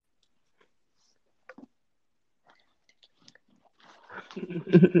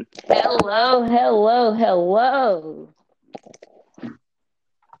Hello, hello, hello.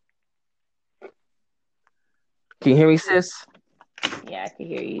 Can you hear me, sis? Yeah, I can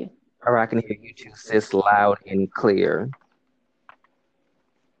hear you. All right, I can hear you too, sis, loud and clear.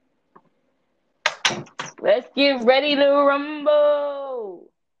 Let's get ready to rumble.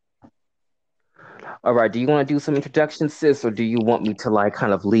 All right, do you want to do some introductions, sis, or do you want me to like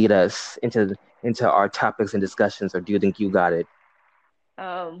kind of lead us into our topics and discussions, or do you think you got it?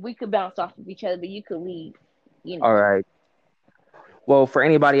 We could bounce off of each other, but you could lead. You All know. right. Well, for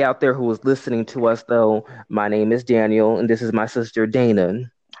anybody out there who is listening to us, though, my name is Daniel, and this is my sister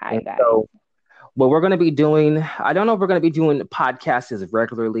Dana. Hi And guys. so, what we're going to be doing, I don't know if we're going to be doing podcasts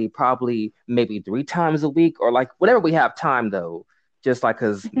regularly, probably maybe 3 times a week or like whenever we have time, though. Just like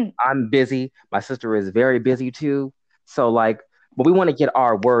because I'm busy, my sister is very busy too. So like, but we want to get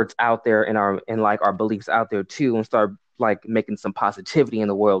our words out there and like our beliefs out there too, and start like making some positivity in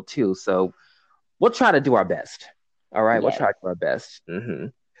the world too. So we'll try to do our best. All right, we'll Yes. try to do our best.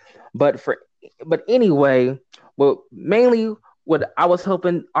 But for but anyway, well, mainly what I was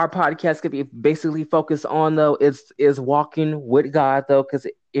hoping our podcast could be basically focused on though is walking with God though, because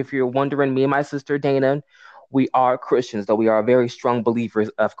if you're wondering, me and my sister Dana, we are Christians though we are very strong believers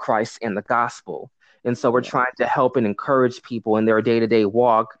of Christ and the gospel, and so we're Yes. trying to help and encourage people in their day to day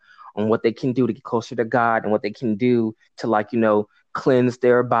walk on what they can do to get closer to God and what they can do to like cleanse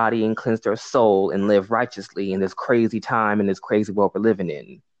their body and cleanse their soul and live righteously in this crazy time and this crazy world we're living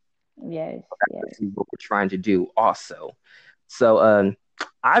in. Yes. Yes. See what we're trying to do also. So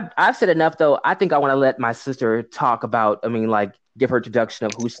I've said enough though. I think I want to let my sister talk about, I mean, like give her introduction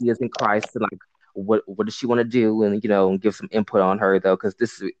of who she is in Christ and like what does she want to do, and give some input on her though, because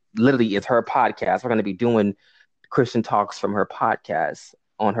this literally is her podcast. We're going to be doing Christian talks from her podcast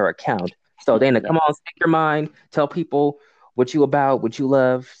on her account. So Dana, come Yes. on, speak your mind, tell people what you about, what you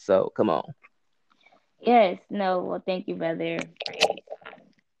love. So come on. Yes. No. Well, thank you, brother, for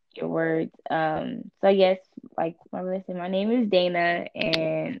your words. So yes, like my brother said, my name is Dana,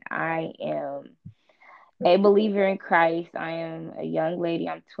 and I am a believer in Christ. I am a young lady.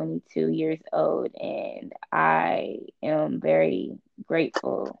 I'm 22 years old, and I am very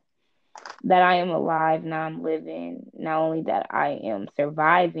grateful that I am alive and I'm living. Not only that I am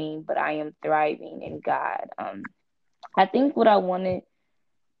surviving, but I am thriving in God. I think what I wanted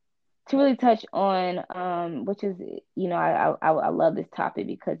to really touch on, which is, I love this topic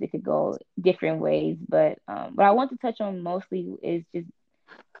because it could go different ways, but what I want to touch on mostly is just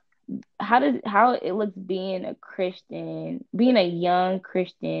how it looks being a Christian, being a young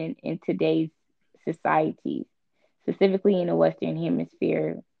Christian in today's society, specifically in the Western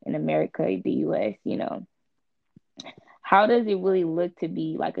Hemisphere, in America, the U.S. How does it really look to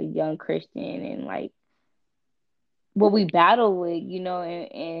be like a young Christian, and like what we battle with,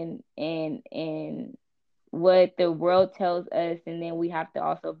 and what the world tells us, and then we have to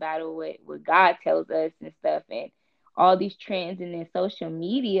also battle with what God tells us and stuff, and all these trends, and then social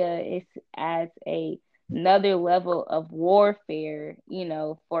media is as another level of warfare,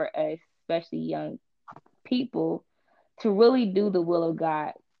 for us, especially young people, to really do the will of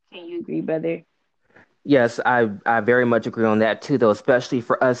God. Can you agree, brother? Yes, I very much agree on that too, though, especially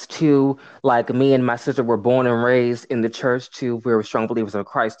for us too. Like me and my sister were born and raised in the church too. We were strong believers of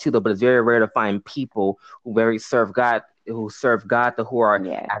Christ too, though, but it's very rare to find people who serve God, who are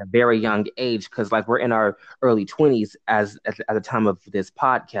Yeah. at a very young age, because like we're in our early 20s at the time of this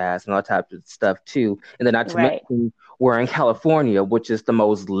podcast and all that type of stuff too. And then not to Right. mention we're in California, which is the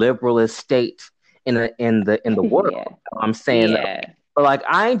most liberalist state in the world. Yeah. I'm saying, Yeah. but like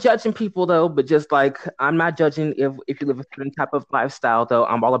I ain't judging people though, but just like I'm not judging if you live a certain type of lifestyle though.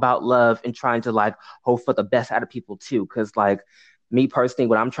 I'm all about love and trying to like hope for the best out of people too. Cause like me personally,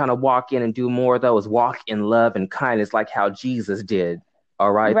 what I'm trying to walk in and do more though is walk in love and kindness like how Jesus did.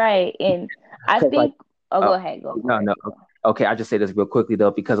 All right. Right. And I Cause like think, oh, uh, go ahead, go for no, it. no. Okay, I just say this real quickly though,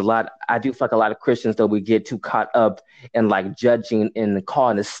 because I do feel like a lot of Christians though we get too caught up in like judging and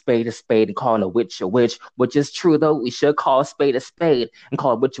calling a spade and calling a witch, which is true though. We should call a spade and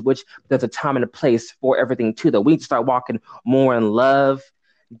call a witch. There's a time and a place for everything too though. We need to start walking more in love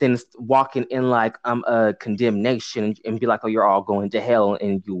than walking in like a condemnation and be like, oh, you're all going to hell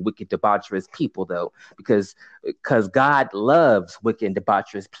and you wicked debaucherous people though, because God loves wicked and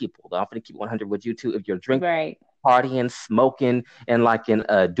debaucherous people. Though. I'm gonna keep 100 with you too. If you're drinking, Right. partying, smoking, and like in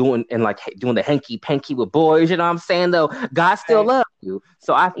doing the hanky panky with boys. You know what I'm saying? Though God still Right. loves you,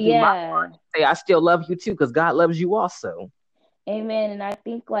 so I have to do my part Yeah. to say I still love you too, because God loves you also. Amen. And I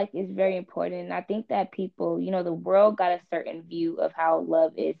think like it's very important. And I think that people, the world got a certain view of how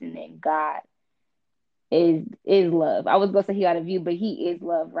love is, and then God. is love. I was gonna say he got a view, but he is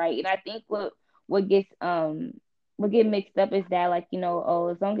love, right? And I think what gets what get mixed up is that, like, oh,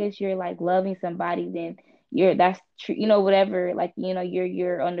 as long as you're like loving somebody, then that's true, whatever, like,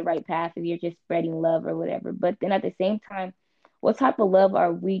 you're on the right path if you're just spreading love or whatever. But then at the same time, what type of love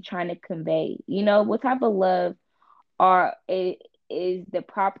are we trying to convey? What type of love are it is the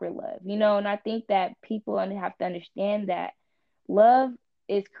proper love, and I think that people have to understand that love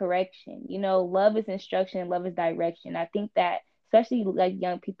is correction, love is instruction, love is direction. I think that especially like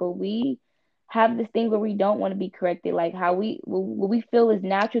young people, we have this thing where we don't want to be corrected, like how what we feel is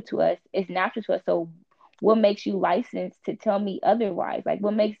natural to us is natural to us. So what makes you licensed to tell me otherwise? Like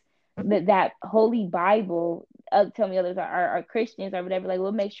what makes that holy Bible tell me others are Christians or whatever? Like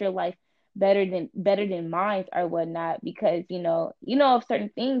what makes your life better than mine or whatnot? Because of certain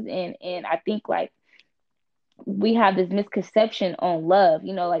things, and I think like we have this misconception on love,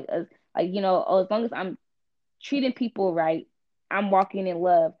 like oh, as long as I'm treating people right, I'm walking in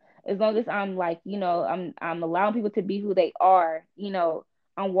love. As long as I'm like, I'm allowing people to be who they are,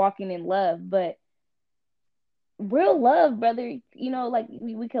 I'm walking in love. But real love, brother, like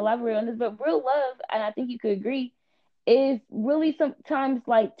we collaborate on this, but real love, and I think you could agree, is really sometimes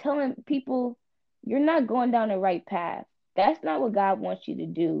like telling people you're not going down the right path. That's not what God wants you to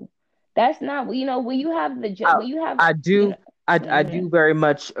do. That's not when you have I, when you have I you do know I mhm, do very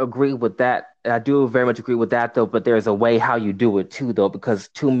much agree with that. I do very much agree with that though, but there's a way how you do it too though, because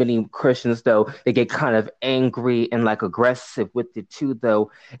too many Christians though, they get kind of angry and like aggressive with it too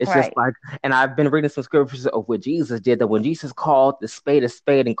though. It's just right, like, and I've been reading some scriptures of what Jesus did, that when Jesus called the spade a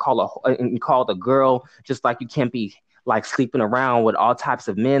spade and called a girl, just like you can't be like sleeping around with all types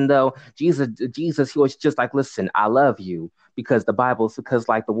of men though. Jesus, he was just like, listen, I love you, because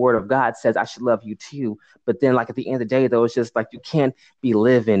like the word of God says I should love you too. But then, like at the end of the day, though, it's just like you can't be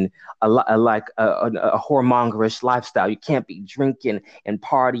living like a whoremongerish lifestyle. You can't be drinking and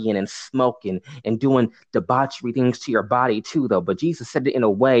partying and smoking and doing debauchery things to your body too, though. But Jesus said it in a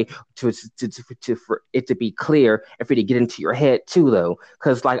way for it to be clear and for you to get into your head too, though.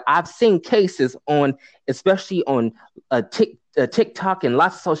 Because like I've seen cases on, especially on TikTok and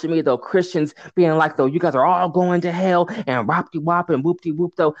lots of social media, though, Christians being like, though, you guys are all going to hell and whoop wop and whoop de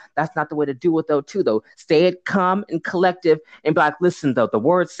whoop, though. That's not the way to do it, though, too, though. Stay it calm and collective and be like, listen, though, the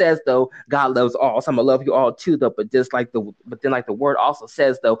word says, though, God loves all. So I'm gonna love you all too, though. But then like the word also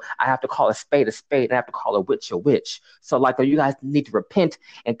says, though, I have to call a spade and I have to call a witch a witch. So like, though, you guys need to repent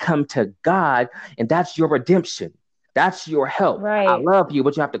and come to God, and that's your redemption. That's your help. I right. love you,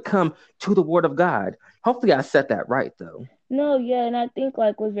 but you have to come to the word of God. Hopefully I said that right though. No, yeah, and I think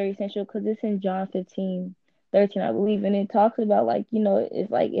like what's very essential because it's in John 15:13, I believe, and it talks about like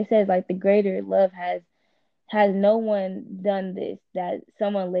it's like it says like the greater love has no one done this, that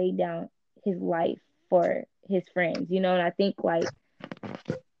someone laid down his life for his friends, and I think like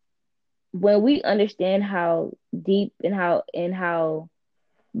when we understand how deep and how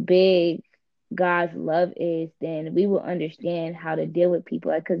big God's love is, then we will understand how to deal with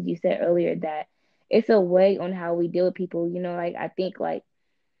people. Like, because you said earlier that it's a way on how we deal with people. Like I think like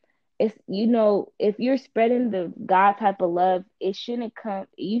it's if you're spreading the God type of love, it shouldn't come.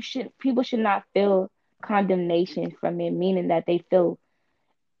 You should people should not feel condemnation from it, meaning that they feel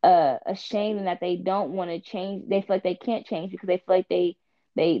ashamed and that they don't want to change. They feel like they can't change because they feel like they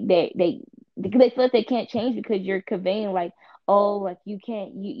feel like they can't change because you're conveying like, oh, like you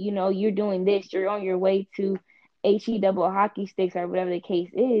can't, you're doing this, you're on your way to he double hockey sticks or whatever the case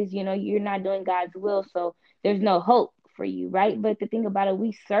is, you're not doing God's will, so there's no hope for you, right? But the thing about it,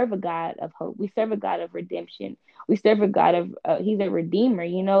 we serve a God of hope, we serve a God of redemption, we serve a God of he's a redeemer,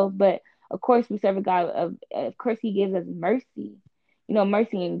 but of course we serve a God of course he gives us mercy,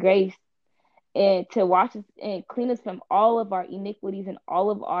 mercy and grace, and to wash us and clean us from all of our iniquities and all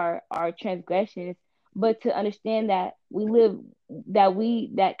of our transgressions, but to understand that we live that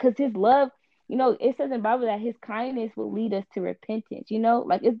because his love, it says in the Bible that his kindness will lead us to repentance,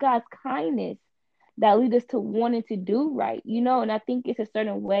 like it's God's kindness that lead us to wanting to do right, and I think it's a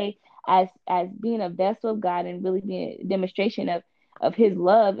certain way as being a vessel of God and really being a demonstration of his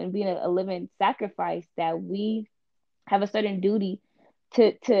love and being a living sacrifice, that we have a certain duty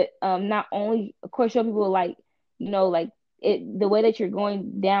to not only of course show people like like the way that you're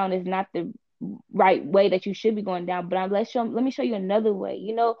going down is not the right way that you should be going down, but let me show you another way,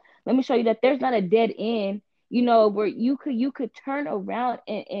 let me show you that there's not a dead end, where you could turn around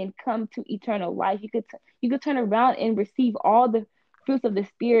and come to eternal life. You could turn around and receive all the fruits of the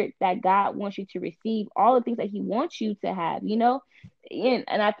spirit that God wants you to receive, all the things that he wants you to have, and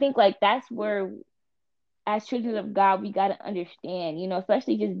I think like that's where as children of God, we got to understand,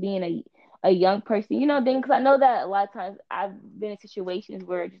 especially just being a young person, then because I know that a lot of times I've been in situations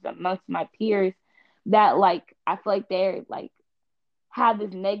where just amongst my peers that like I feel like they're like have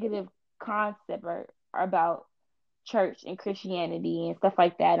this negative concept or about church and Christianity and stuff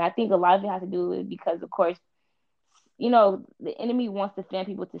like that. And I think a lot of it has to do with because of course, the enemy wants to fan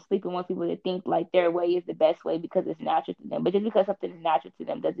people to sleep and wants people to think like their way is the best way because it's natural to them. But just because something is natural to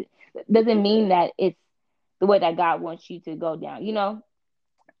them doesn't mean that it's the way that God wants you to go down.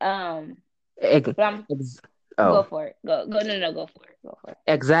 Um, Ex- but I'm ex- go oh, for it. Go no no go for it. Go for it.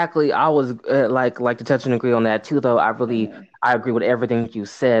 exactly. I was like to touch and agree on that too, though. Mm-hmm. I agree with everything you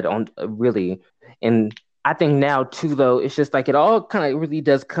said on really, and I think now too, though, it's just like it all kind of really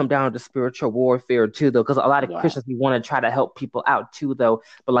does come down to spiritual warfare too, though, because a lot of Yeah, Christians we want to try to help people out too, though,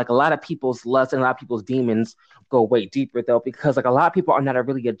 but like a lot of people's lust and a lot of people's demons go way deeper though, because like a lot of people are not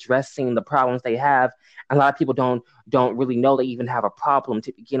really addressing the problems they have, and a lot of people don't really know they even have a problem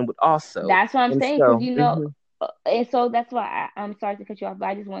to begin with, also, that's what I'm and saying. Because so. Mhm. and so that's why I'm sorry to cut you off, but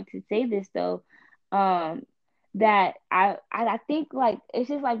I just want to say this though, um, that I think like it's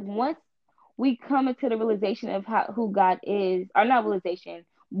just like once we come into the realization of who God is, or not realization,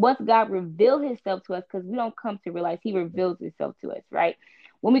 once God revealed Himself to us, because we don't come to realize He reveals Himself to us, right?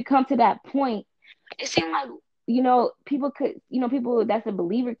 When we come to that point, it seems like people could, people that's a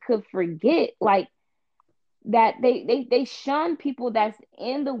believer could forget like that they shun people that's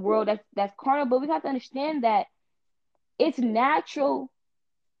in the world that's carnal, but we have to understand that it's natural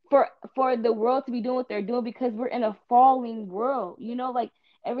for the world to be doing what they're doing because we're in a falling world. Like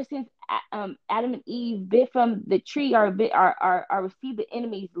ever since Adam and Eve bit from the tree or bit or received the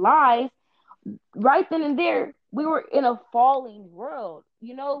enemy's lies, right then and there we were in a falling world.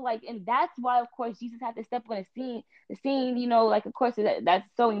 Like, and that's why of course Jesus had to step on the scene. Like of course that's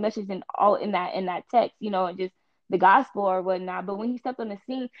so much is in all in that text, and just the gospel or whatnot. But when he stepped on the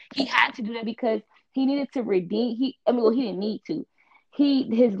scene, he had to do that because he needed to redeem. Well, he didn't need to.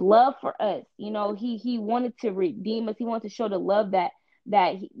 His love for us, he wanted to redeem us. He wanted to show the love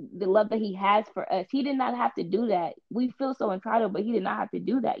the love that he has for us. He did not have to do that. We feel so entitled, but he did not have to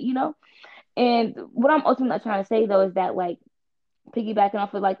do that. And what I'm ultimately trying to say though is that like piggybacking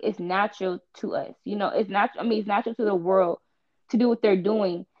off of like it's natural to us. It's natural. I mean, it's natural to the world to do what they're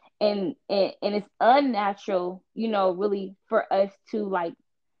doing, and it's unnatural. Really for us to like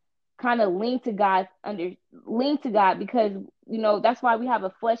kind of lean to God because that's why we have a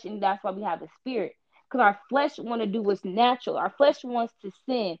flesh and that's why we have a spirit. Because our flesh want to do what's natural. Our flesh wants to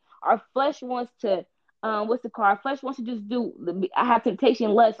sin. Our flesh wants to what's the call? Our flesh wants to just do I have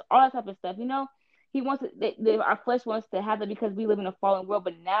temptation, lust, all that type of stuff. He wants to, our flesh wants to have that because we live in a fallen world.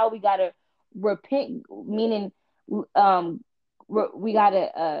 But now we gotta repent, meaning um we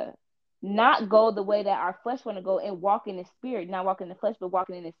gotta not go the way that our flesh want to go and walk in the spirit, not walking in the flesh, but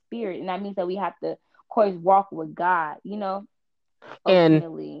walking in the spirit. And that means that we have to, of course, walk with God, And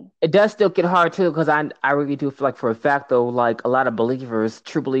ultimately. it does still get hard too, because I really do feel like for a fact though, like a lot of believers,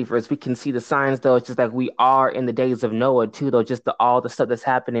 true believers, we can see the signs though. It's just like we are in the days of Noah too, though. Just all the stuff that's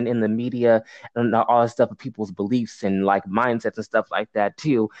happening in the media and all the stuff of people's beliefs and like mindsets and stuff like that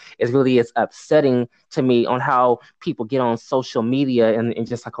too. It's upsetting to me on how people get on social media and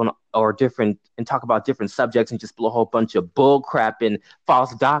just like on or different and talk about different subjects and just blow a whole bunch of bull crap and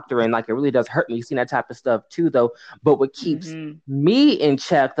false doctrine. Like it really does hurt me seeing that type of stuff too, though. But what keeps Mm-hmm. me in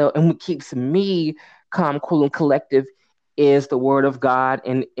check though, and what keeps me calm, cool, and collective is the word of God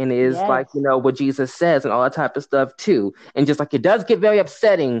and is like, Yes. what Jesus says and all that type of stuff too. And just like it does get very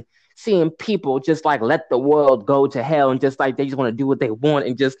upsetting seeing people just like let the world go to hell and just like they just want to do what they want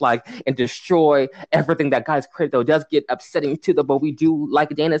and just like and destroy everything that God's created though it does get upsetting too though. But we do, like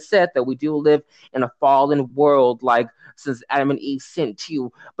Dana said, that we do live in a fallen world, like since Adam and Eve sinned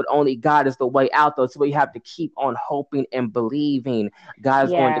too, but only God is the way out though. So we have to keep on hoping and believing God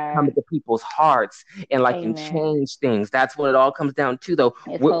is going to come Yeah. into people's hearts and like and Amen. change things. That's what it all comes down to though.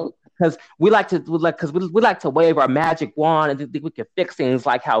 It's hope. Because we like to wave our magic wand and think we can fix things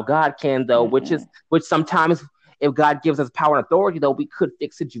like how God can though, Mm-mm. which sometimes if God gives us power and authority, though, we could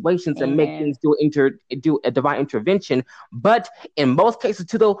fix situations and make things Amen. do a divine intervention. But in most cases,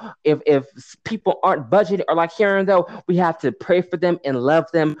 too, though, if people aren't budgeted or like hearing though, we have to pray for them and love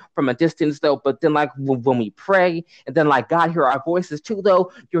them from a distance though. But then like when we pray and then like God hear our voices too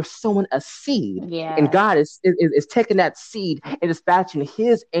though, you're sowing a seed, and Yeah. God is taking that seed and dispatching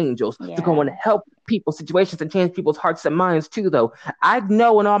His angels to go and Yeah. help people's situations and change people's hearts and minds too. Though I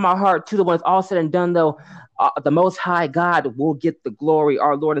know in all my heart too, that when it's all said and done, though, the Most High God will get the glory.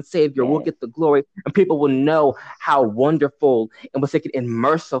 Our Lord and Savior will Yes. get the glory, and people will know how wonderful and what's and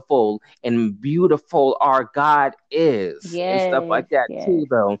merciful and beautiful our God is, and stuff Yes. like that Yes. too.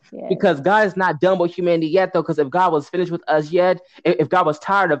 Though, Yes. because God is not done with humanity yet, though. Because if God was finished with us yet, if God was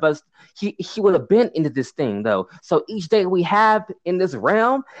tired of us, he would have been into this thing though. So each day we have in this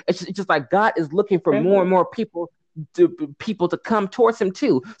realm, it's just like God is looking for more and Privilege. more people to come towards him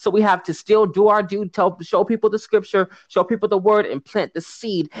too. So we have to still do our due, show people the scripture, show people the word, and plant the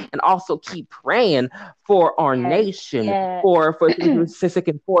seed, and also keep praying for our Yes. nation, Yeah. for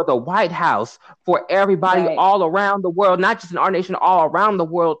the White House, for everybody Right. all around the world, not just in our nation, all around the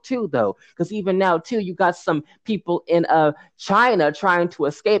world too, though. Because even now too, you got some people in China trying to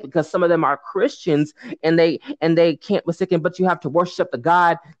escape because some of them are Christians, and they can't mistaken, but you have to worship the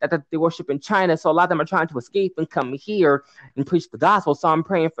God that they worship in China. So a lot of them are trying to escape and come here and preach the gospel. So I'm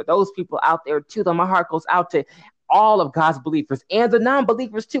praying for those people out there too. Though my heart goes out to all of God's believers and the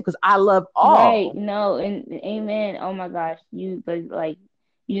non-believers too, because I love Right. all. No, and amen. Oh my gosh, but like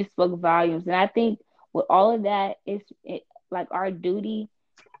you just spoke volumes, and I think with all of that, like our duty,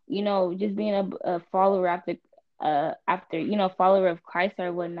 just being a follower after follower of Christ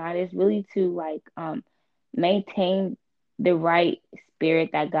or whatnot, is really to like maintain the right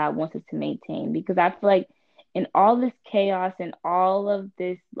spirit that God wants us to maintain. Because I feel like in all this chaos and all of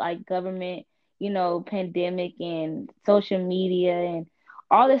this like government, pandemic and social media and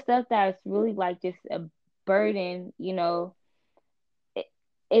all this stuff that's really like just a burden, it,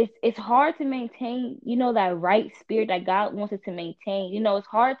 it's hard to maintain, that right spirit that God wants us to maintain. It's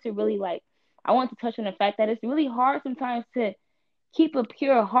hard to really like. I want to touch on the fact that it's really hard sometimes to keep a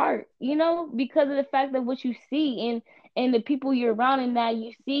pure heart, because of the fact that what you see and the people you're around, and that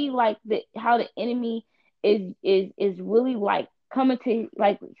you see like how the enemy is really like coming to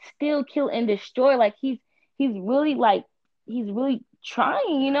like steal, kill, and destroy. Like he's really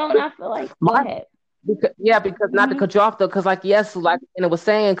trying, and I feel like go My ahead. because not to Hmm. cut you off though, because like yes, like and it was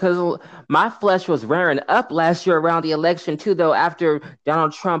saying, because my flesh was rearing up last year around the election too, though after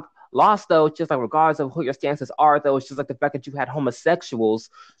Donald Trump lost though, it's just like regardless of who your stances are though, it's just like the fact that you had homosexuals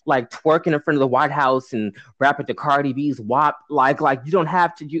like twerking in front of the White House and rapping to Cardi B's WAP, like you don't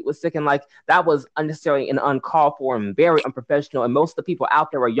have to. You was thinking like that was unnecessary and uncalled for and very unprofessional, and most of the people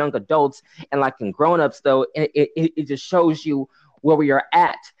out there are young adults and like in grown ups though, and it just shows you where we are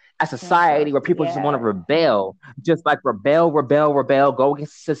at a And so society where people just want to yeah. rebel, just like rebel, rebel, rebel, go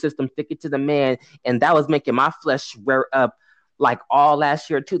against the system, stick it to the man. And that was making my flesh rear up like all last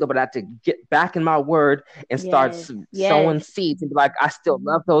year too. But I had to get back in my word and start Yes. Yes. sowing seeds and be like, I still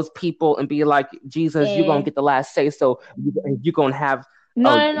love those people, and be like, Jesus, you're going to And get the last say. So you're going to have,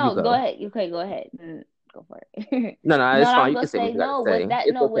 no, oh, no, you no. Go go. ahead. Okay, go ahead. Go for it. No, no, No, it's I fine. was You can gonna say what say you got to no. With say. that,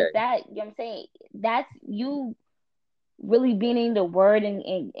 It's no, okay. with that, I'm saying that's you really being in the word and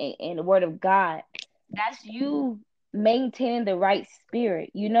the word of God. That's you maintaining the right spirit,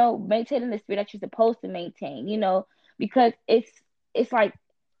 maintaining the spirit that you're supposed to maintain, because it's like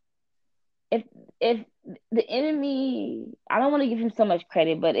if if the enemy, I don't want to give him so much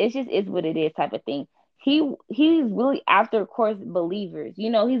credit, but it's just is what it is type of thing. He's really after, of course, believers.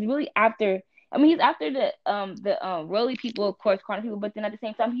 He's really after. I mean, he's after the worldly people, of course, carnal people, but then at the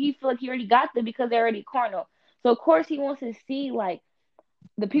same time, he feel like he already got them because they're already carnal. So of course, he wants to see like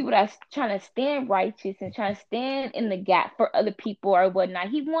the people that's trying to stand righteous and trying to stand in the gap for other people or whatnot.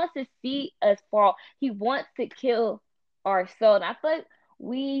 He wants to see us fall. He wants to kill our soul. And I feel like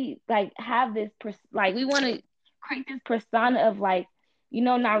we like have this like we want to create this persona of like,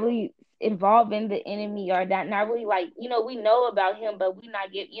 not really involving the enemy, or that not really like, we know about him, but we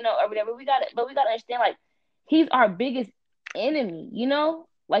not get, or whatever. But we gotta understand like he's our biggest enemy,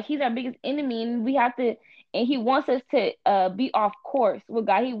 like he's our biggest enemy, and we have to, and he wants us to be off course with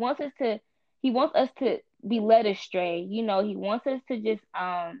God. He wants us to be led astray. He wants us to just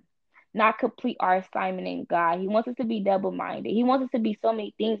not complete our assignment in God. He wants us to be double minded. He wants us to be so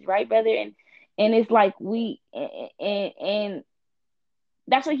many things, right, brother? And it's like and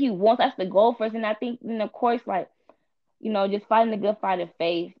that's what he wants. That's the goal for us. And I think, of course, like, just fighting the good fight of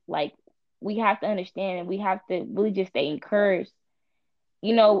faith, like we have to understand, and we have to really just stay encouraged,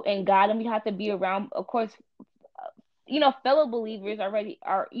 in God, and we have to be around, of course, fellow believers already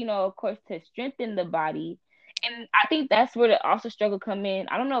are, of course, to strengthen the body. And I think that's where the also struggle come in.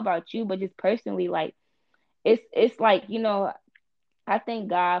 I don't know about you, but just personally, like it's like, I thank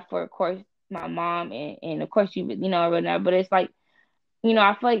God for, of course, my mom and of course you, or whatnot. But it's like,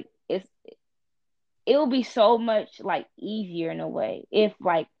 I feel like it will be so much like easier in a way if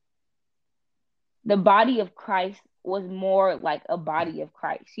like the body of Christ was more like a body of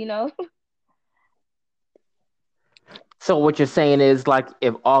Christ, you know? So what you're saying is like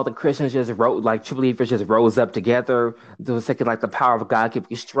if all the Christians just wrote like true believers just rose up together, they was thinking like the power of God could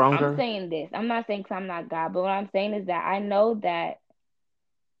be I'm stronger. saying this. I'm not saying 'cause I'm not God, but what I'm saying is that I know that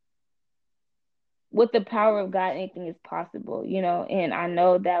with the power of God, anything is possible, you know? And I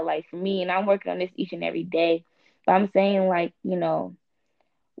know that, like, for me, and I'm working on this each and every day, but I'm saying, like,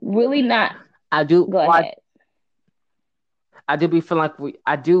 really not. I do Go like ahead. I do be feeling like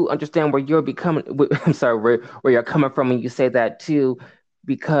I do understand where you're becoming. I'm sorry, where you're coming from when you say that too,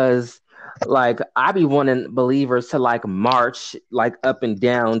 because like I be wanting believers to like march like up and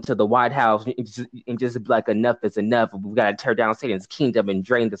down to the White House and just be like enough is enough. We got to tear down Satan's kingdom and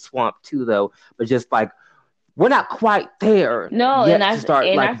drain the swamp too, though. But just like we're not quite there No, and yet to that's start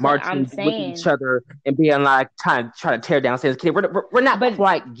and like that's what I'm marching with each saying. other and being like trying to tear down Satan's kingdom. We're not But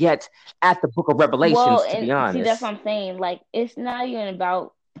quite yet at the Book of well, Revelations, to be and see, that's honest. what I'm saying. Like, it's not even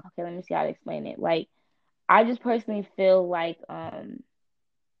about. Okay, let me see how to explain it. Like, I just personally feel like,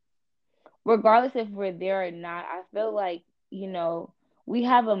 regardless if we're there or not, I feel like, we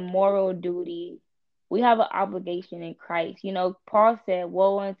have a moral duty. We have an obligation in Christ. Paul said,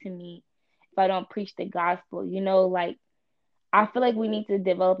 "Woe unto me if I don't preach the gospel." Like, I feel like we need to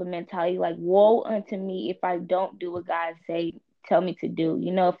develop a mentality like, "Woe unto me if I don't do what God say tell me to do."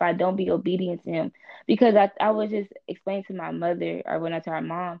 If I don't be obedient to Him, because I was just explaining to my mother, or when I to our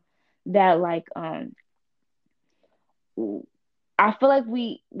mom, that, like, I feel like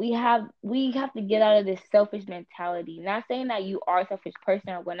we have to get out of this selfish mentality. Not saying that you are a selfish person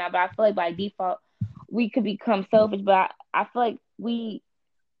or whatnot, but I feel like by default we could become selfish. But I feel like we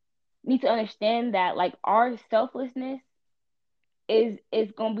need to understand that, like, our selflessness is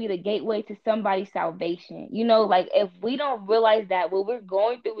gonna be the gateway to somebody's salvation. Like, if we don't realize that what we're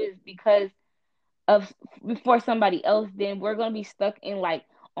going through is because of before somebody else, then we're gonna be stuck in, like,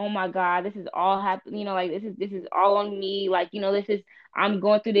 oh my God, this is all happening. Like, this is all on me. Like, this is I'm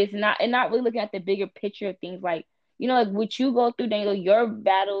going through this, and not really looking at the bigger picture of things. Like, like what you go through, Daniel, your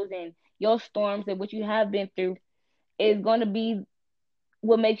battles and your storms and what you have been through is going to be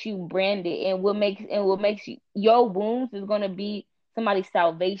what makes you branded, and what makes you your wounds is going to be somebody's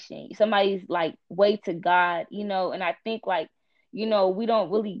salvation, somebody's, like, way to God. And I think, like, we don't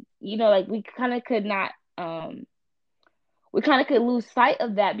really, like, we kind of could lose sight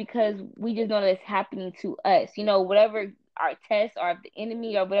of that because we just know that it's happening to us. Whatever our tests or the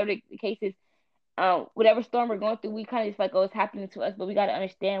enemy or whatever the case is, whatever storm we're going through, we kind of just like, oh, it's happening to us. But we got to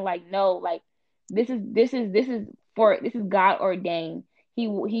understand, like, no, like, this is God ordained. He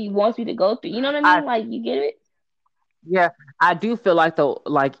wants me to go through. You know what I I mean? Like, you get it? Yeah, I do feel like though,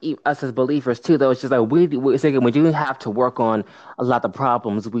 like us as believers too, though, it's just like we do have to work on a lot of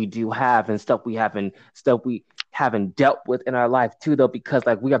problems we do have and stuff we haven't dealt with in our life too, though, because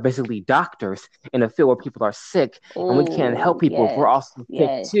like we are basically doctors in a field where people are sick and we can't help Oh, people if we're yes, also sick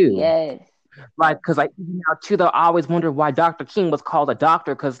yes, too. yes. Like, because like even now too, though, I always wondered why Dr. King was called a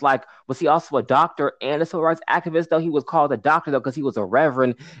doctor, because like was he also a doctor and a civil rights activist? Though he was called a doctor though because he was a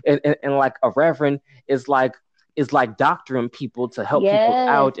reverend, and like a reverend is like is like doctoring people to help people Yes.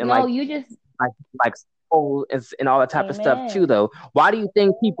 out and No, you just like like soul and all that type of stuff too. amen. Though, why do you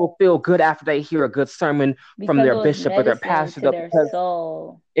think people feel good after they hear a good sermon from Because it their was bishop or their medicine pastor? to Though, their because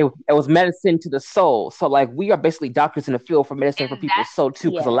soul. it was medicine to the soul. So like we are basically doctors in the field for medicine for And people's that's, soul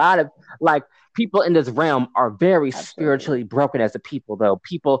too. Because a yeah, lot of like people in this realm are very absolutely. spiritually broken as a people, though.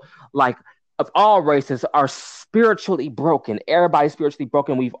 People like of all races are spiritually broken. Everybody's spiritually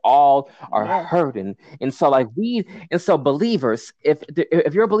broken. We've all are Yes. hurting. And so believers,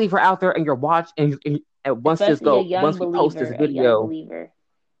 if you're a believer out there and you're watching and Especially once we post this a young video, believer.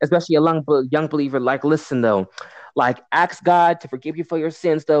 especially a young believer, like listen though, like ask God to forgive you for your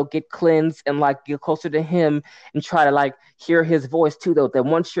sins though, get cleansed and like get closer to Him and try to like hear His voice too though. That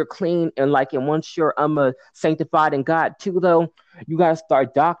once you're clean and once you're sanctified in God too though, you gotta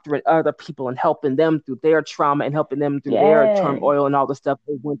start doctoring other people and helping them through their trauma and helping them through their Yes. turmoil and all the stuff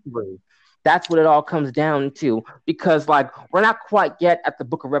they went through. That's what it all comes down to. Because like we're not quite yet at the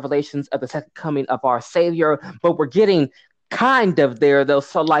book of Revelations of the second coming of our Savior, but we're getting kind of there though.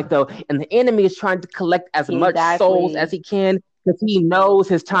 So like though, and the enemy is trying to collect as much souls as Exactly. he can because he knows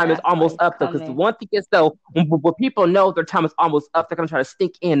his And time is that's why almost he's up though. Because the coming. one thing is though, when people know their time is almost up, they're gonna try to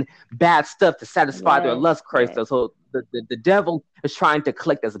sneak in bad stuff to satisfy their Yes, lust craze yes. though. So the devil is trying to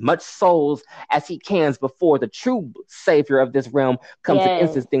collect as much souls as he can before the true savior of this realm comes and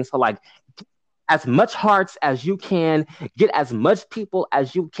ends Yes. this thing. So like as much hearts as you can, get as much people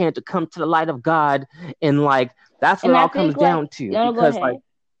as you can to come to the light of God, and like that's what And it I all comes think, like, down to. no, go Because like ahead.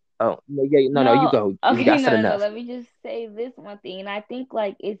 Oh, no, yeah, no, you No, go. You okay, got said no. enough. Let me just say this one thing, and I think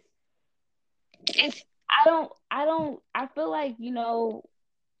like it's I feel like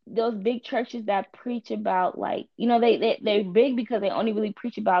those big churches that preach about like they're big because they only really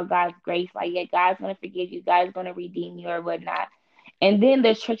preach about God's grace, like yeah, God's gonna forgive you, God's gonna redeem you or whatnot. And then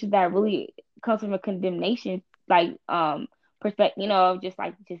there's churches that really comes from a condemnation like perspective, of just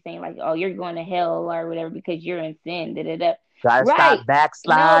saying like, oh, you're going to hell or whatever because you're in sin, da da da. Gotta Right. stop No,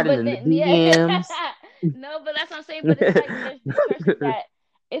 backsliding but in the then yeah. DMs. No, but that's what I'm saying. But it's like there's churches that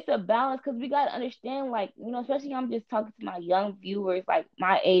it's a balance because we gotta understand, like, especially I'm just talking to my young viewers, like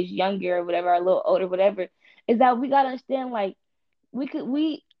my age, younger or whatever, or a little older, whatever, is that we gotta understand, like, we could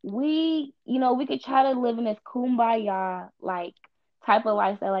try to live in this kumbaya like type of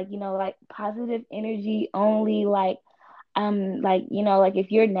lifestyle, like, like positive energy only, like, like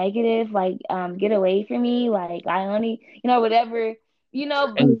if you're negative, like get away from me, like I only, whatever,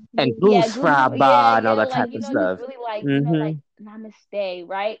 and yeah, goose fry bar and all yeah, that like, type of just stuff. really like, Mm-hmm. like namaste,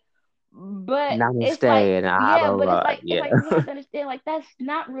 right? But it's like, Namaste and yeah, but it's Ahalala. like it's Yeah. like we have to understand, like, that's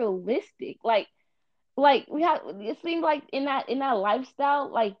not realistic. Like we have, it seems like in that lifestyle,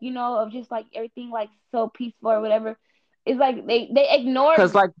 like, of just like everything like so peaceful or whatever, it's like they Because ignore.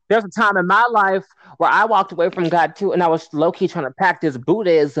 like there's a time in my life where I walked away from God too, and I was low key trying to practice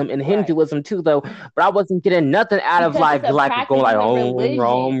Buddhism and Right. Hinduism too, though. But I wasn't getting nothing out of Because it's a like practice, going like it's a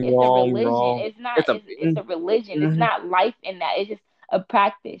religion, it's a religion, wrong. it's not It's a it's a religion, it's mm-hmm. not life in that, it's just a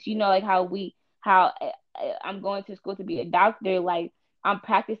practice, like how I'm going to school to be a doctor, like I'm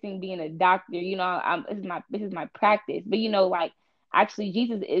practicing being a doctor, I'm this is my practice, but like actually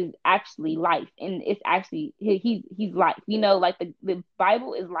Jesus is actually life, and it's actually he's life, like the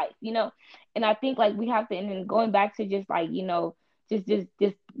Bible is life, and I think like we have to, and then going back to just like,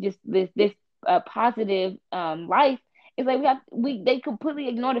 just this positive life, it's like they completely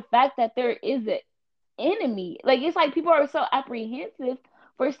ignore the fact that there is an enemy. Like it's like people are so apprehensive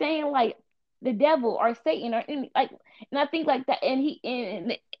for saying like the devil or Satan or any, like, and I think like that,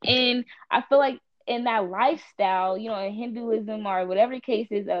 and and I feel like in that lifestyle, in Hinduism or whatever the case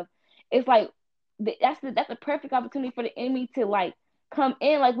is, of it's like that's a perfect opportunity for the enemy to like come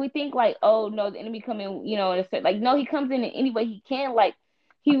in. Like we think like, oh no, the enemy come in, like no, he comes in any way he can. Like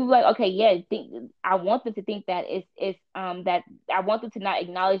he was like, okay, yeah, I want them to think that it's that I want them to not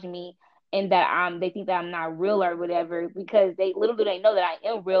acknowledge me, and that they think that I'm not real or whatever, because they little do they know that I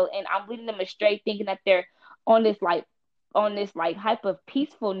am real, and I'm leading them astray thinking that they're on this like hype of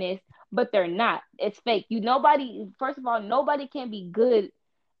peacefulness, but they're not. It's fake. Nobody, first of all, nobody can be good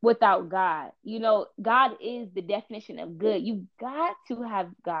without God. God is the definition of good. You got to have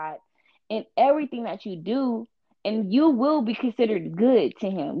God in everything that you do, and you will be considered good to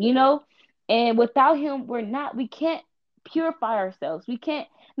him, and without him, we can't purify ourselves. We can't,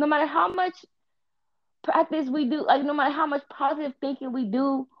 no matter how much practice we do, like no matter how much positive thinking we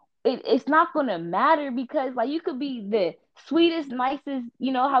do, it's not gonna matter, because like you could be the sweetest, nicest,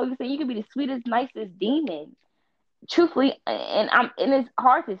 how we say, you could be the sweetest, nicest demon, truthfully, and it's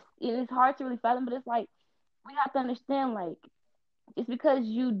hard to really fathom, but it's like we have to understand, like, it's because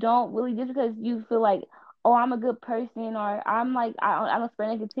you don't really, just because you feel like, oh, I'm a good person, or I'm like, I don't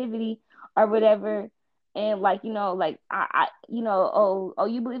spread negativity or whatever, and like, like oh,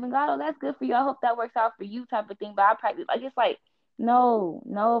 you believe in God, oh, that's good for you, I hope that works out for you, type of thing, but I practice like, it's like, no,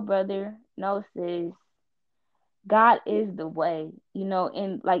 no, brother, no, sis, God is the way,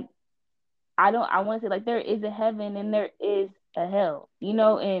 and like, I want to say, like, there is a heaven and there is a hell,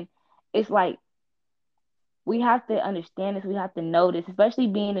 and it's like we have to understand this. We have to know this, especially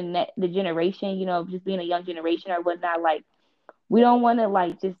being the generation, just being a young generation or whatnot. Like, we don't want to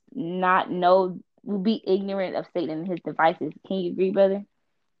like just not know. We'll be ignorant of Satan and his devices. Can you agree, brother?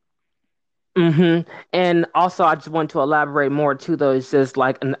 And also, I just want to elaborate more too, though. It's just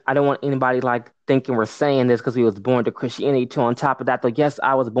like, and I don't want anybody like thinking we're saying this because we was born to Christianity too. On top of that, though, yes,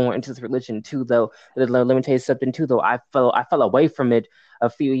 I was born into this religion too, though. But let me tell you something too, though. I fell away from it a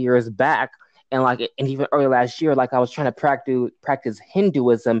few years back, and like, and even early last year, like I was trying to practice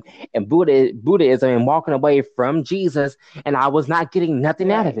Hinduism and Buddhism, and walking away from Jesus, and I was not getting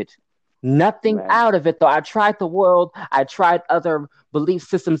nothing out of Right, it. Nothing right. out of it though. I tried the world. I tried other belief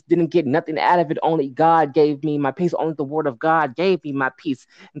systems. Didn't get nothing out of it. Only God gave me my peace. Only the Word of God gave me my peace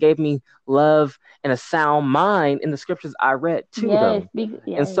and gave me love and a sound mind in the scriptures I read too, Yes, though. And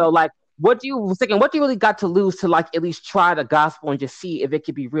yes. so, like, what do you really got to lose to like at least try the gospel and just see if it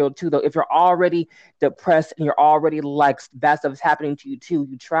could be real too, though? If you're already depressed and you're already like bad stuff is happening to you too,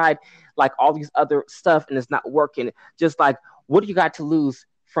 you tried like all these other stuff and it's not working. Just like, what do you got to lose?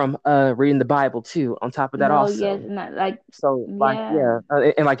 from reading the Bible too. On top of that, No, yes, also. not like, So like yeah,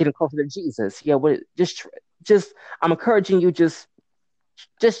 yeah, and like getting closer to Jesus. Yeah, what just I'm encouraging you just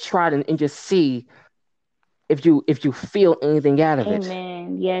try it and just see if you feel anything out of it.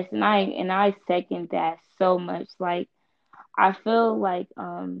 amen. Yes, and I second that so much. Like, I feel like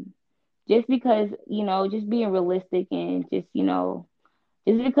just because, just being realistic and just,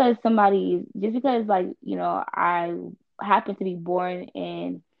 just because like, I happen to be born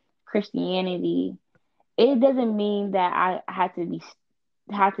in Christianity, it doesn't mean that I had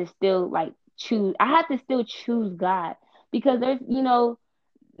to still like choose. I had to still choose God, because there's,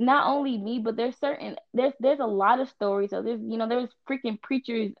 not only me, but there's a lot of stories. So there's freaking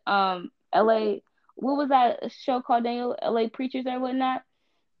preachers, LA, what was that show called, Daniel? LA Preachers or whatnot.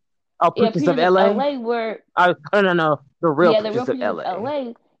 Oh, Yeah, Preachers of Preachers of LA. LA were, No, no, no, the real yeah, the real Preachers of Preachers of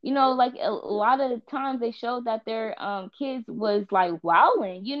LA. LA. Like a lot of times they showed that their kids was like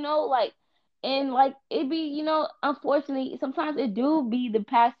wilding, like, and like it be, unfortunately sometimes it do be the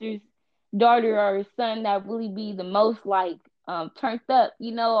pastor's daughter or son that really be the most like turned up,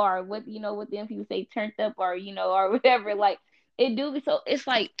 or what them people say, turned up, or or whatever. Like, it do be. So it's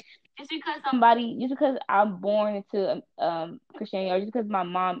like, just because I'm born into Christianity, or just because my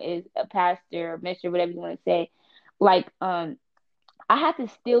mom is a pastor or minister, whatever you want to say, like, I had to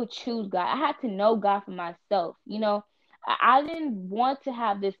still choose God. I had to know God for myself. I didn't want to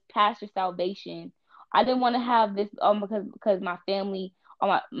have this pastor salvation. I didn't want to have this because my family,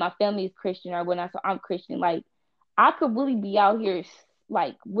 or my family is Christian or whatnot, so I'm Christian. Like, I could really be out here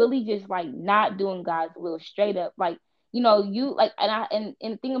like really just like not doing God's will straight up. Like, you like, and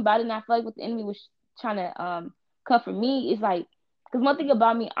the thing about it, and I feel like what the enemy was trying to come for me is like, because one thing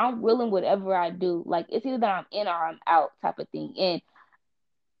about me, I'm willing whatever I do. Like, it's either that I'm in or I'm out type of thing. And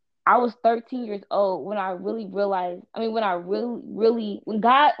I was 13 years old when I really realized, when I really, when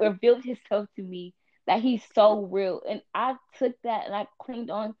God revealed himself to me, that he's so real. And I took that and I clinged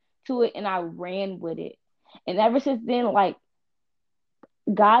on to it and I ran with it. And ever since then, like,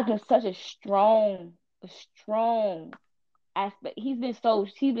 God's been such a strong aspect. He's been strong,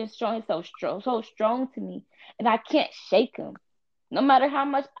 so strong to me. And I can't shake him. No matter how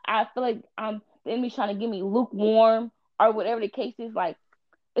much I feel like the enemy's trying to get me lukewarm or whatever the case is, like,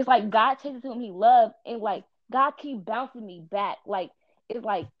 it's like God chases whom he loves, and like God keep bouncing me back. Like, it's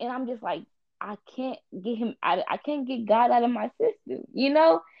like, and I'm just like, I can't get him out I can't get God out of my system.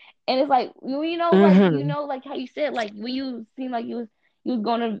 And it's like, Hmm. like how you said, like, when you seem like you was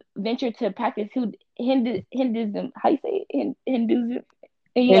going to venture to practice Hinduism. How you say it? Hinduism.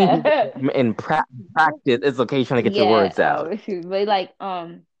 Yeah. Hinduism and practice. It's okay. You're trying to get your Yeah, words out. shoot. But like,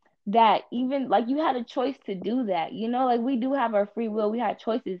 that even like you had a choice to do that, like we do have our free will, we had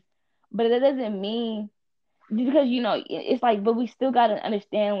choices, but that doesn't mean, just because it's like, but we still got to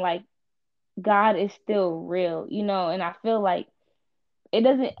understand, like, God is still real, and I feel like it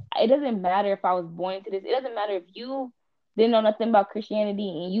doesn't matter if I was born into this. It doesn't matter if you didn't know nothing about Christianity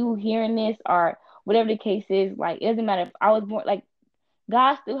and you hearing this or whatever the case is. Like, it doesn't matter if I was born, like,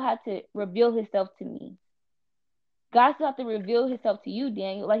 God still had to reveal himself to me. God still have to reveal himself to you,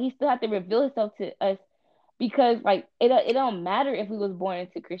 Daniel. Like, he still have to reveal himself to us, because like it don't matter if we was born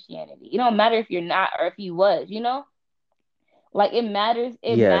into Christianity. It don't matter if you're not or if you was. Like, it matters.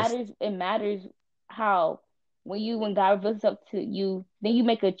 It Yes. matters. It matters how, when God reveals himself to you, then you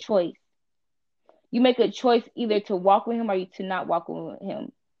make a choice. You make a choice either to walk with him or you to not walk with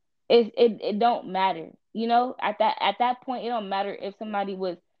him. It don't matter. At that point, it don't matter if somebody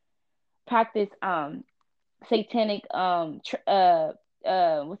was practice satanic what's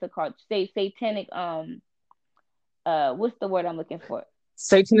it called? Say satanic what's the word I'm looking for? Yeah,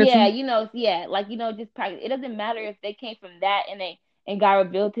 Satanism. yeah, like, just practice. It doesn't matter if they came from that and God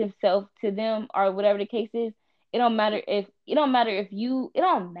revealed himself to them or whatever the case is. It don't matter if you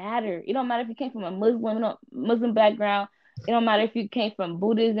came from a Muslim background. It don't matter if you came from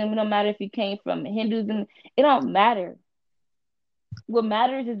Buddhism. It don't matter if you came from Hinduism. It don't matter. What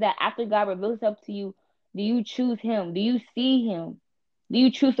matters is that after God reveals himself to you, do you choose him? Do you see him? Do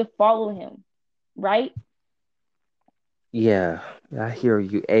you choose to follow him? Right? Yeah, I hear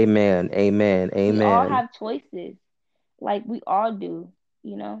you. Amen. Amen. We all Amen. have choices. Like, we all do,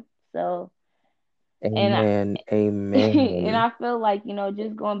 you know? So, and Amen. and Amen. I feel like,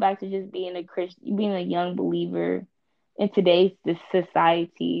 just going back to just being a Christian, being a young believer in today's this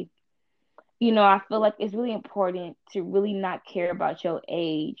society, I feel like it's really important to really not care about your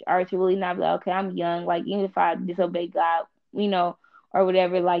age, or to really not be like, okay, I'm young. Like, even if I disobey God, or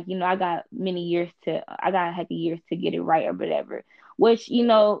whatever, like, I got a heck of years to get it right or whatever. Which,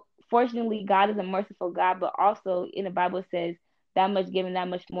 fortunately, God is a merciful God, but also in the Bible it says that much given, that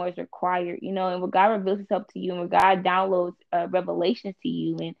much more is required, you know. And when God reveals himself to you, and when God downloads revelations to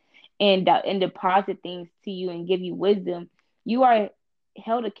you, and deposit things to you and give you wisdom, you are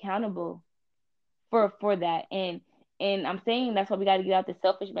held accountable for that. And I'm saying that's why we got to get out the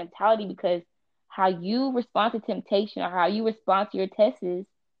selfish mentality, because how you respond to temptation, or how you respond to your tests,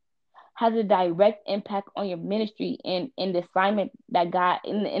 has a direct impact on your ministry and the assignment that God,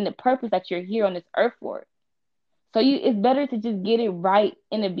 in the purpose that you're here on this earth for. So it's better to just get it right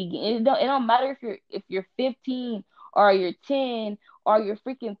in the beginning. It don't matter if you're 15 or you're 10 or you're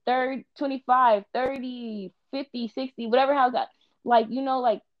freaking 30, 25, 30, 50, 60, whatever, how that, like,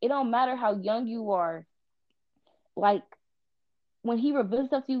 like, it don't matter how young you are. Like, when he reveals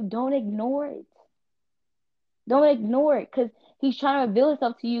stuff to you, don't ignore it. Don't ignore it, because he's trying to reveal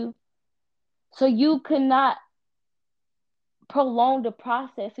himself to you so you could not prolong the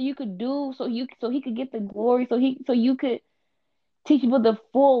process, so you could do, so he could get the glory, so you could teach people the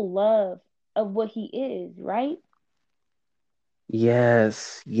full love of what he is, right?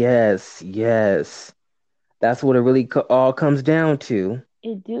 Yes, yes, yes. That's what it really all comes down to.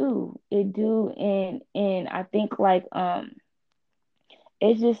 It do. And I think, like,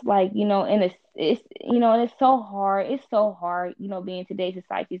 it's just like, and it's and it's so hard, being in today's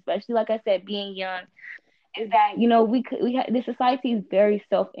society, especially, like I said, being young, is that, the society is very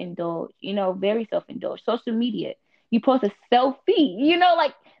self-indulged, very self-indulged. Social media, you post a selfie,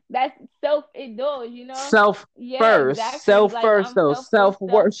 like, that's self-indulged, Self yeah, first, exactly, self like, first, though, self first, self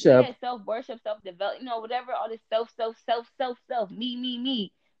worship. self worship, self develop, whatever, all this self,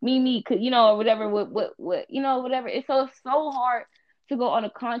 me, cause, or whatever, what, whatever. It's so hard to go on the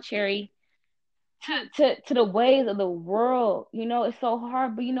contrary to the ways of the world, it's so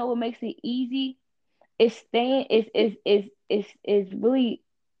hard. But what makes it easy is staying is really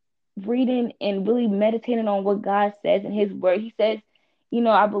reading and really meditating on what God says in his word. He says,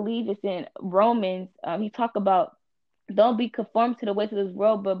 I believe it's in Romans, he talk about, don't be conformed to the ways of this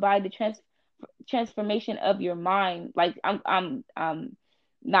world, but by the transformation of your mind. Like, I'm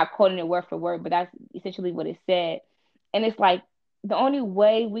not quoting it word for word, but that's essentially what it said. And it's like, the only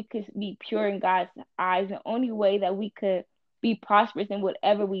way we could be pure in God's eyes, the only way that we could be prosperous in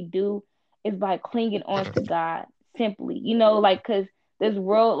whatever we do, is by clinging on to God. Simply, like, because this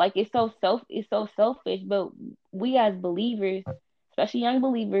world, like, it's so selfish. But we as believers, especially young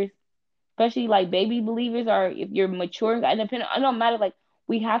believers, especially like baby believers, or if you're mature, independent, it don't matter. Like,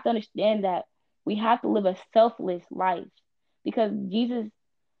 we have to understand that we have to live a selfless life, because Jesus,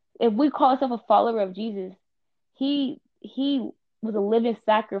 if we call ourselves a follower of Jesus, he was a living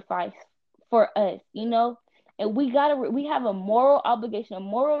sacrifice for us, and we have a moral obligation, a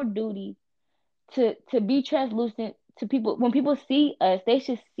moral duty to be translucent to people. When people see us, they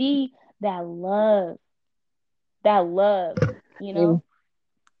should see that love, that love, you know.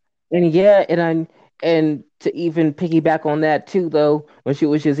 And yeah, and to even piggyback on that too, though, when she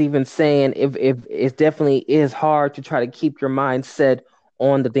was just even saying, if it definitely is hard to try to keep your mind set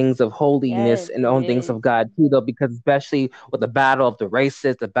on the things of holiness Yes, and it on things is. of God too, though, because especially with the battle of the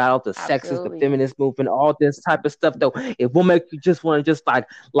races, the battle of the sexes, the Absolutely. feminist movement, all this type of stuff, though, it will make you just want to just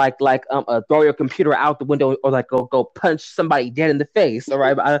throw your computer out the window, or like go punch somebody dead in the face. All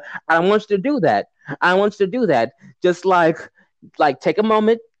right, but I don't want you to do that. I don't want you to do that. Just take a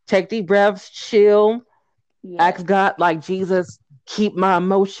moment, take deep breaths, chill, Yes. ask God, like Jesus, keep my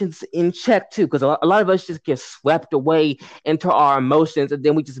emotions in check too. Because a lot of us just get swept away into our emotions, and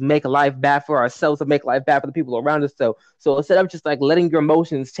then we just make life bad for ourselves and make life bad for the people around us. So instead of just like letting your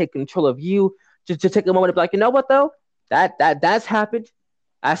emotions take control of you, just take a moment to be like, you know what though, that's happened.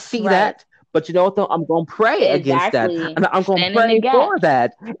 I see Right. that. But you know what though? I'm gonna pray against that. Exactly. And I'm gonna Stand in the pray gap. for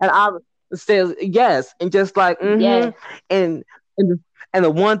that. And I says yes. And just like, Yes. And and and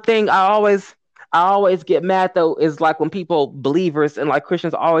the one thing I always get mad though is like when people, believers and like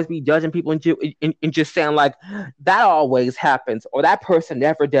Christians, always be judging people and just saying like that always happens, or that person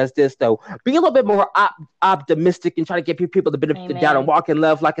never does this though. Be a little bit more optimistic and try to give people the benefit of the doubt and Amen. walk in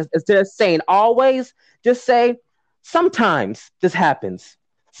love. Like instead of saying always, just say sometimes this happens.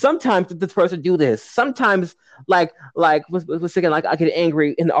 Sometimes this person do this. Sometimes was thinking like I get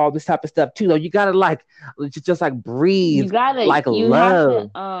angry and all this type of stuff too. Though you gotta like just like breathe like You have to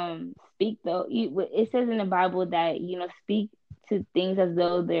love. speak, though. It says in the Bible that, speak to things as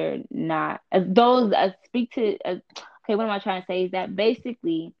though they're not, as those as speak to as, okay, what am I trying to say is that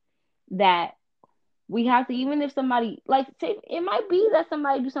basically, that we have to, even if somebody, like, say, it might be that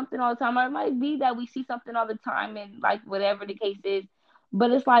somebody do something all the time, or it might be that we see something all the time, and like whatever the case is.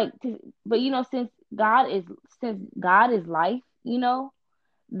 But it's like, but since God is life,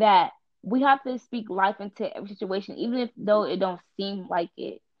 that we have to speak life into every situation, even if though it don't seem like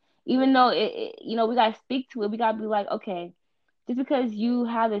it. Even though we gotta speak to it. We gotta be like, okay, just because you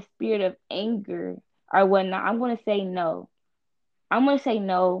have a spirit of anger or whatnot, I'm gonna say no. I'm gonna say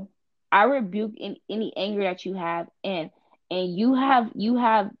no. I rebuke any anger that you have, and you have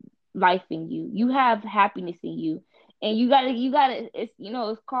life in you. You have happiness in you, and you gotta.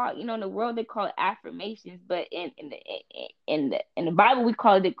 It's called in the world they call it affirmations, but in the Bible we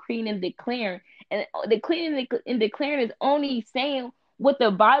call it decreeing and declaring. And decreeing and declaring is only saying what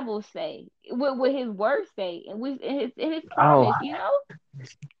the Bible say, what His word say, and his Oh,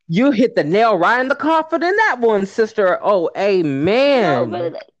 promise. you hit the nail right in the coffin in that one, sister. Oh, But amen.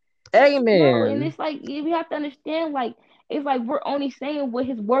 no, and Amen. it's like we have to understand, like it's like we're only saying what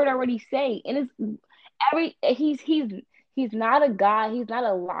His word already say, and it's he's not a God, he's not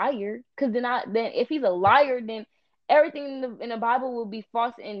a liar, because then if he's a liar, then everything in the Bible will be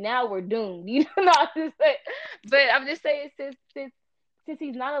false, and now we're doomed. I'm just saying, but I'm just saying since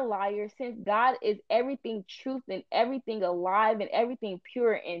he's not a liar, since God is everything truth and everything alive and everything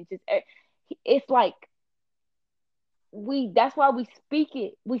pure and just it's like we that's why we speak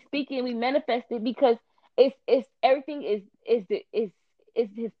it and we manifest it, because it's everything is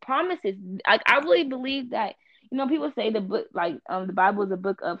his promises. Like I really believe that, people say the book, like the Bible is a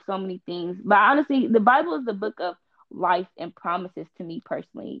book of so many things, but honestly the Bible is the book of life and promises to me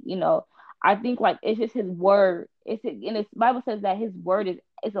personally. I think like it's just his word. And the Bible says that his word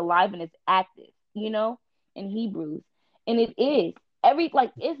is alive and it's active, in Hebrews. And it is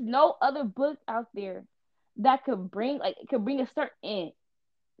like it's no other book out there that could bring a certain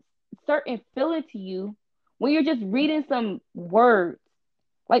feeling to you when you're just reading some words.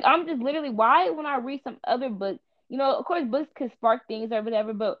 Like I'm just literally, why when I read some other book, of course books could spark things or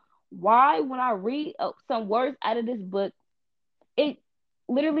whatever, but why when I read some words out of this book, it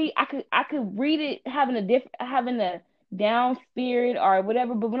literally I could read it having a down spirit or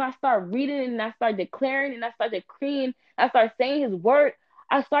whatever, but when I start reading it and I start declaring and I start decreeing, I start saying his word,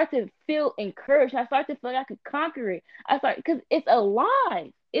 I start to feel encouraged. I start to feel like I could conquer it. I start because it's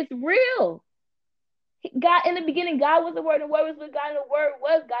alive. It's real. God in the beginning, God was the word, and the word was with God, and the word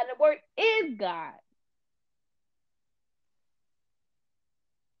was God, and the word is God.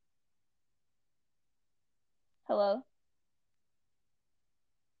 Hello?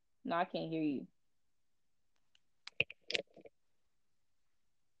 No, I can't hear you.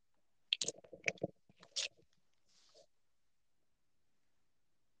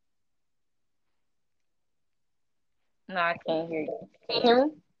 No, I can't hear you. Can you hear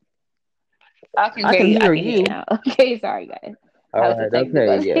me? I can I hear can you. I hear can hear you you. now. Okay, sorry guys. All That was a right. Okay.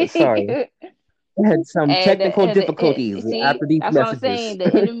 technical Yeah. Sorry. thing. I had some and technical difficulties see, after these that's what I'm messages. saying.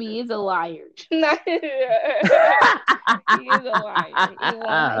 The enemy is a liar. He is a liar.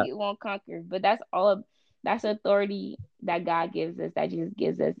 He won't conquer. But that's all. That's authority that God gives us. That Jesus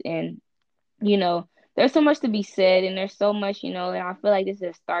gives us. And you know, there's so much to be said, and there's so much. And I feel like this is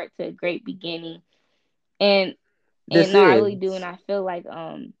a start to a great beginning. And This no, I really do, and is I feel like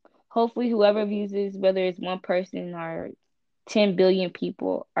hopefully whoever views this, whether it's one person or 10 billion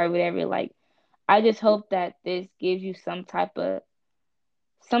people or whatever, like I just hope that this gives you some type of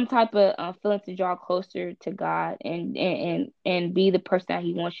feeling to draw closer to God and be the person that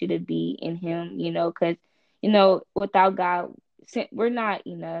He wants you to be in Him. Because without God, we're not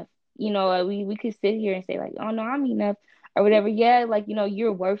enough. We could sit here and say like, oh no, I'm enough or whatever. Yeah, like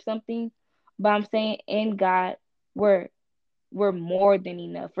you're worth something, but I'm saying in God, we're we're more than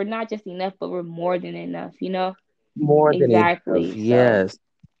enough. We're not just enough, but we're more than enough. more than enough. Exactly. So Yes.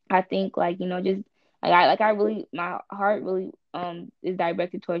 I think just like I really my heart really is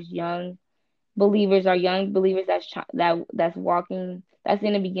directed towards young believers or young believers that's walking, that's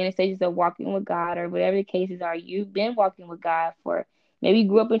in the beginning stages of walking with God, or whatever the cases are. You've been walking with God for, maybe you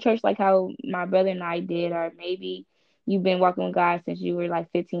grew up in church like how my brother and I did, or maybe you've been walking with God since you were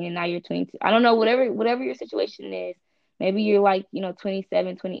like 15 and now you're 22. I don't know, whatever your situation is. Maybe you're like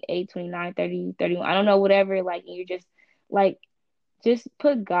 27, 28, 29, 30, 31. I don't know, whatever, like, and you're like just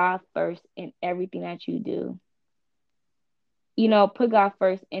put God first in everything that you do. Put God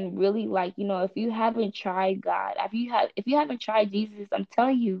first, and really, like, if you haven't tried God, if you haven't tried Jesus, I'm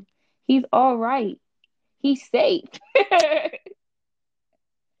telling you, He's all right. He's safe.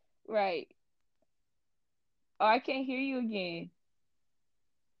 Right. Oh, I can't hear you again.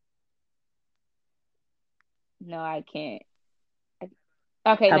 No, I can't.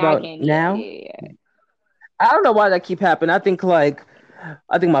 Okay, How now I about can. Yeah, now? yeah, yeah. I don't know why that keep happening. I think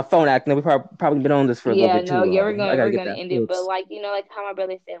my phone acting. We've probably been on this for a little Yeah, bit no, too yeah, we're long. I gonna gotta we're get gonna that end it, but fixed. like like how my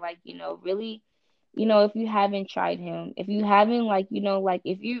brother said, like really, if you haven't tried him, if you haven't, like, like,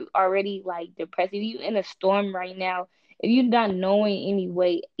 if you already, like, depressed, if you in a storm right now, if you're not knowing any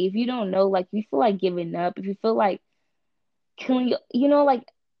way, if you don't know, like, you feel like giving up, if you feel like killing like,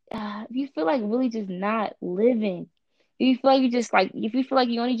 if you feel like really just not living, if you feel like you just, like, if you feel like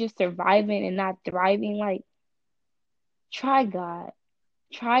you're only just surviving and not thriving, like, try God,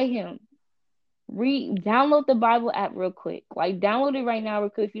 try him. Download the Bible app real quick. Like, download it right now real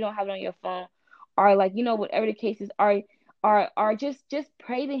quick if you don't have it on your phone. Or, like, whatever the case is, or just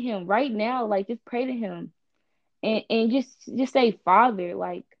pray to him right now. Like, just pray to him. And just say, Father,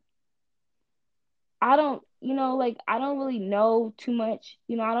 like, I don't, like, I don't really know too much.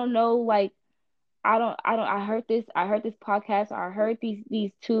 I don't know, like, I don't I heard this podcast, or I heard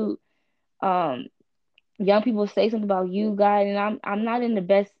these two um young people say something about you, God, and I'm not in the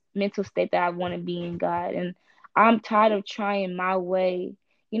best mental state that I want to be in, God, and I'm tired of trying my way.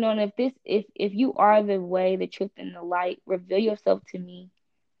 And if you are the way, the truth, and the light, reveal yourself to me,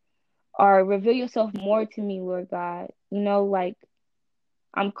 or reveal yourself more to me, Lord God. Like,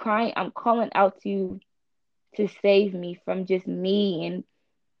 I'm crying, I'm calling out to you to save me from just me and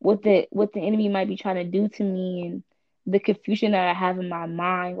what the enemy might be trying to do to me, and the confusion that I have in my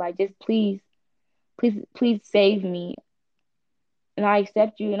mind. Like, just please, please, please save me. And I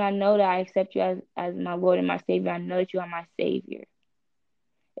accept you, and I know that I accept you as my Lord and my Savior. I know that you are my Savior.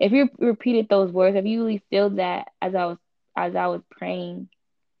 If you repeated those words, if you really feel that as I was praying,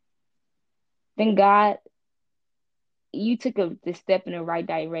 then God, you took the step in the right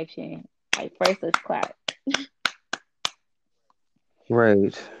direction. Like, first, let's clap.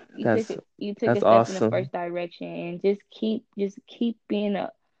 Right. You took That's it. You took that's a step in the awesome. first direction, and just keep being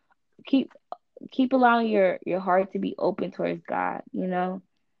keep keep allowing your heart to be open towards God. And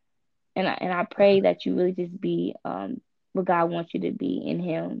I pray that you really just be what God wants you to be in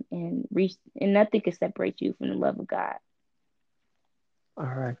Him, and reach, and nothing can separate you from the love of God. All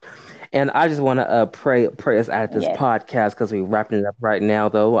right. And I just want to pray us out this Yes, podcast because we're wrapping it up right now.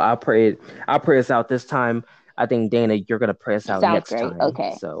 Though I'll pray us out this time. I think Dana, you're gonna pray us out sounds next great. time.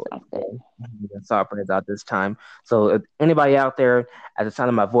 Okay, So sounds good. so I'll pray us out this time. So if anybody out there at the sound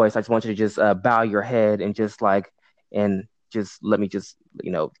of my voice, I just want you to just bow your head and just like and just let me just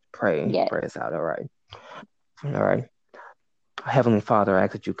Yes, pray us out. All right. Heavenly Father, I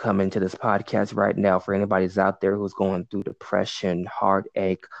ask that you come into this podcast right now for anybody who's out there who's going through depression,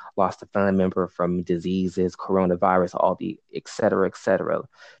 heartache, lost a family member from diseases, coronavirus, all the et cetera, et cetera.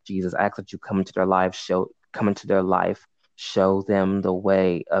 Jesus, I ask that you come into their life, show them the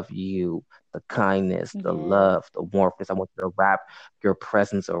way of you, the kindness, the yes, love, the warmth. I want you to wrap your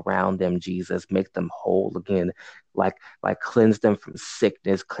presence around them, Jesus. Make them whole again. Like cleanse them from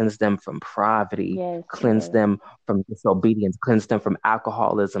sickness, cleanse them from poverty, yes, cleanse Lord. them from disobedience, cleanse them from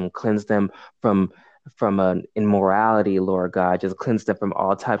alcoholism, cleanse them from immorality, Lord God. Just cleanse them from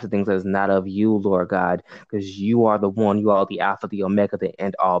all types of things that is not of you, Lord God, because you are the one, you are the Alpha, the Omega, the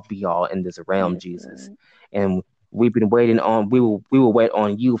end all be all in this realm, Yes, Jesus. Lord. And we will wait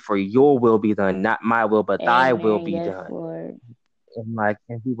on you for your will be done, not my will, but thy will Amen. be Yes, done. Lord.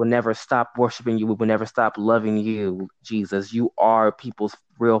 And we will never stop worshiping you. We will never stop loving you, Jesus. You are people's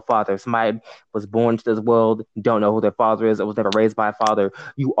real father. Somebody was born to this world, don't know who their father is, or was never raised by a father.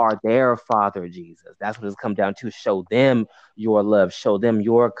 You are their father, Jesus. That's what it's come down to. Show them your love, show them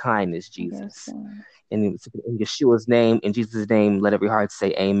your kindness, Yes, Jesus. Lord. In Yeshua's name, in Jesus' name, let every heart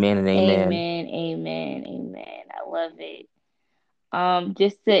say amen and amen. Amen. Amen. Amen. I love it.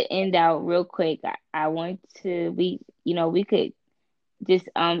 Just to end out real quick, I want to we could just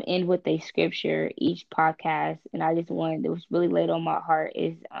end with a scripture each podcast, and I just wanted, it was really laid on my heart,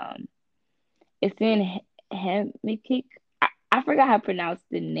 is it's in Habakkuk. I forgot how to pronounce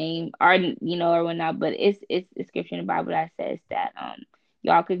the name, or whatnot, but it's a scripture in the Bible that says that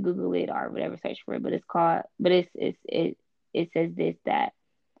y'all could Google it or whatever, search for it, but it says this, that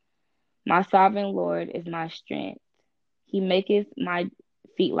my sovereign Lord is my strength. He maketh my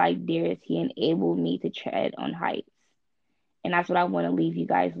feet like deers. He enabled me to tread on heights. And that's what I want to leave you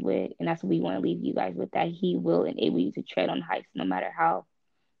guys with. And that's what we want to leave you guys with, that He will enable you to tread on heights no matter how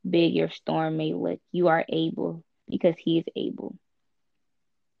big your storm may look. You are able because He is able.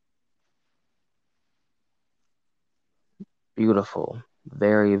 Beautiful.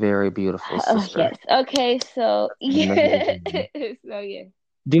 Very, very beautiful, Oh, sister. yes. Okay. So, yeah. Amazing. So, yeah.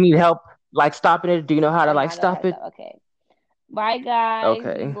 Do you need help like stopping it? Do you know how to I know like I know how to stop it? stop. Okay. Bye, guys. Be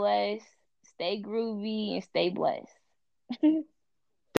Okay. blessed. Stay groovy and stay blessed.